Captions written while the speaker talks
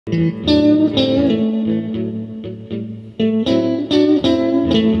Hi,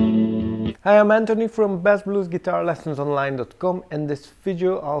 I'm Anthony from bestbluesguitarlessonsonline.com. In this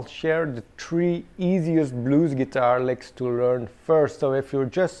video I'll share the 3 easiest blues guitar licks to learn first. So if you're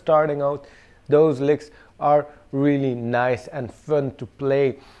just starting out, those licks are really nice and fun to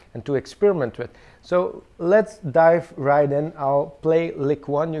play and to experiment with. So let's dive right in. I'll play lick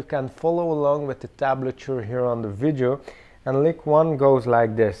 1. You can follow along with the tablature here on the video. And lick 1 goes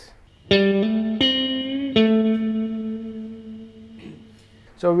like this.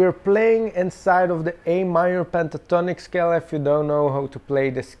 So we're playing inside of the A minor pentatonic scale. If you don't know how to play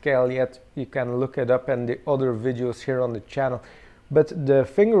this scale yet, you can look it up in the other videos here on the channel. But the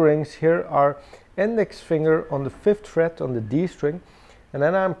fingerings here are index finger on the 5th fret on the D string, and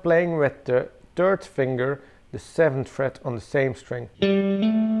then I'm playing with the 3rd finger, the 7th fret on the same string.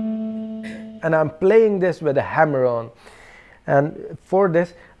 And I'm playing this with a hammer on. And for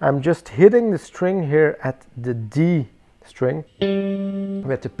this, I'm just hitting the string here at the D string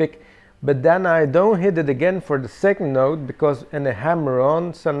with the pick, but then I don't hit it again for the 2nd note, because in a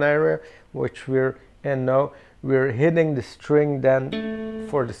hammer-on scenario, which we're in now, we're hitting the string then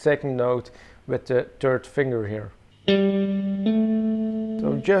for the 2nd note with the 3rd finger here.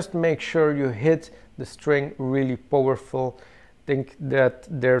 So just make sure you hit the string really powerful. Think that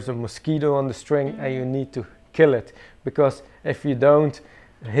there's a mosquito on the string and you need to kill it, because if you don't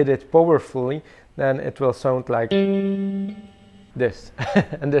hit it powerfully, then it will sound like this.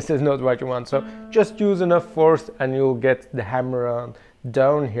 And this is not what you want. So just use enough force and you'll get the hammer on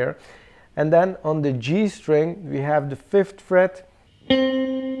down here. And then on the G string we have the 5th fret,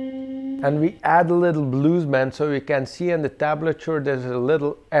 and we add a little blues bend. So you can see in the tablature there's a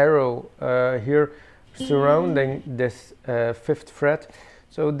little arrow here surrounding this 5th fret.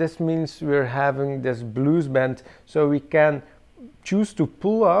 So this means we're having this blues bend, so we can choose to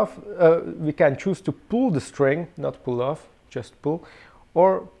pull off, we can choose to pull the string, not pull off, just pull,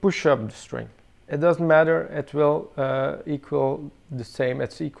 or push up the string. It doesn't matter, it will equal the same,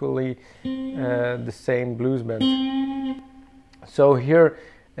 it's equally the same blues bend. So here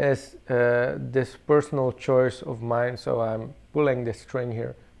is this personal choice of mine, so I'm pulling this string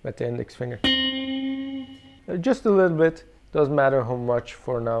here with the index finger. Just a little bit, doesn't matter how much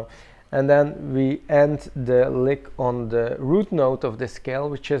for now. And then we end the lick on the root note of the scale,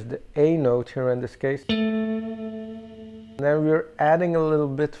 which is the A note here in this case. And then we're adding a little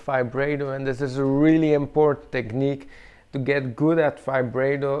bit vibrato, and this is a really important technique to get good at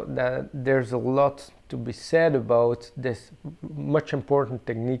vibrato. That there's a lot to be said about this much important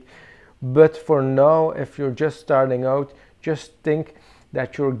technique. But for now, if you're just starting out, just think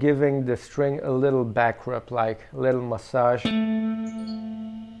that you're giving the string a little back rub, like a little massage.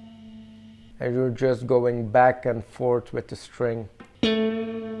 And you're just going back and forth with the string.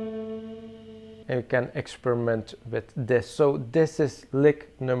 And you can experiment with this. So this is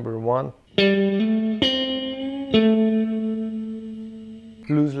lick number 1.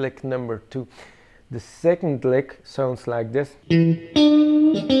 Blues lick number 2. The 2nd lick sounds like this.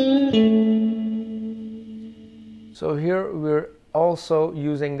 So here we're also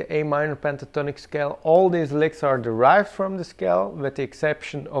using the A minor pentatonic scale. All these licks are derived from the scale, with the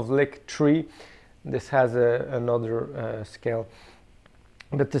exception of lick 3. This has another scale.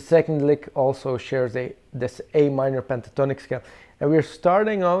 But the 2nd lick also shares this A minor pentatonic scale. And we're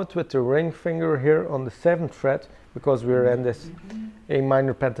starting out with the ring finger here on the 7th fret, because we're in this A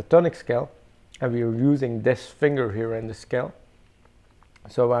minor pentatonic scale. And we're using this finger here in the scale.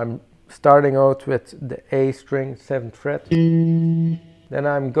 So I'm starting out with the A string, 7th fret. Then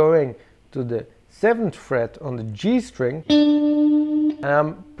I'm going to the 7th fret on the G string, and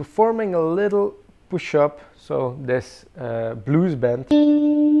I'm performing a little push up, so this blues bend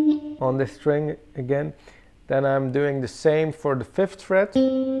on the string again. Then I'm doing the same for the 5th fret.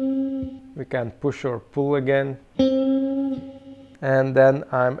 We can push or pull again. And then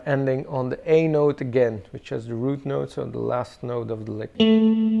I'm ending on the A note again, which is the root note, so the last note of the lick.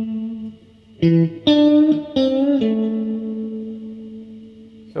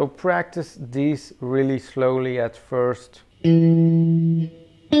 So practice these really slowly at first. And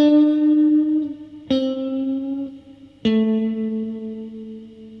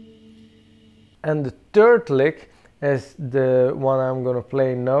the 3rd lick is the one I'm gonna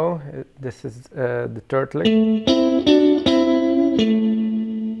play now. This is the 3rd lick.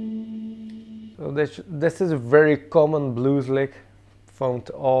 So this is a very common blues lick, found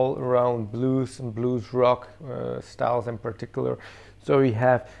all around blues and blues rock styles in particular. So we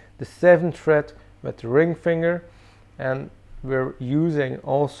have the 7th fret with the ring finger, and we're using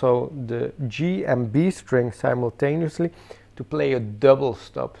also the G and B string simultaneously to to play a double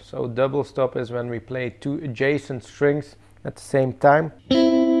stop. So double stop is when we play two adjacent strings at the same time.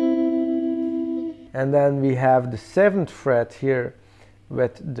 And then we have the 7th fret here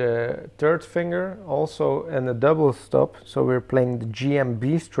with the 3rd finger, also in a double stop. So we're playing the G and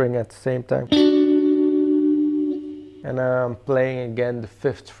B string at the same time. And I'm playing again the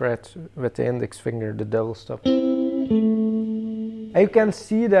 5th fret with the index finger, the double stop. And you can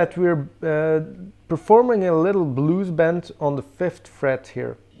see that we're performing a little blues bend on the 5th fret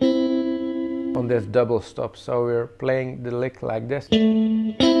here on this double stop. So we're playing the lick like this.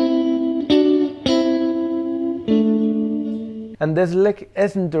 And this lick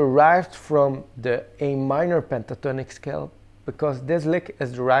isn't derived from the A minor pentatonic scale, because this lick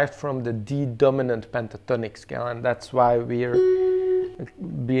is derived from the D dominant pentatonic scale, and that's why we're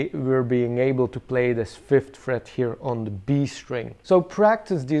being able to play this 5th fret here on the B string. So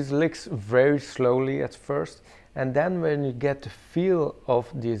practice these licks very slowly at first, and then when you get the feel of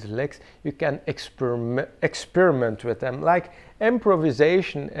these licks, you can experiment with them. Like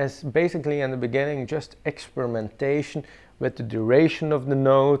improvisation is basically in the beginning just experimentation with the duration of the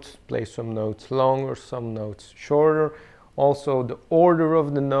notes, play some notes longer, some notes shorter. Also the order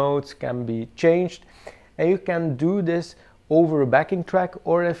of the notes can be changed, and you can do this over a backing track,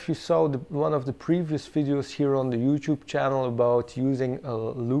 or if you saw one of the previous videos here on the YouTube channel about using a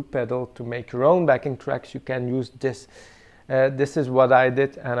loop pedal to make your own backing tracks, you can use this. This is what I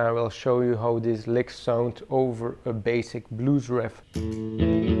did, and I will show you how these licks sound over a basic blues riff.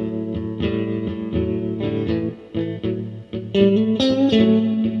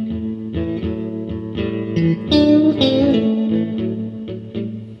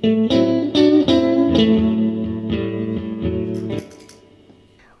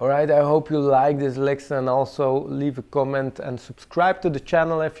 Alright, I hope you like these licks, and also leave a comment and subscribe to the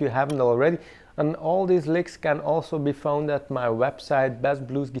channel if you haven't already. And all these licks can also be found at my website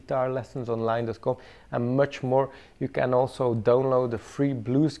bestbluesguitarlessonsonline.com, and much more. You can also download the free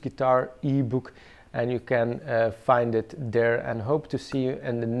blues guitar ebook, and you can find it there, and hope to see you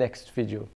in the next video.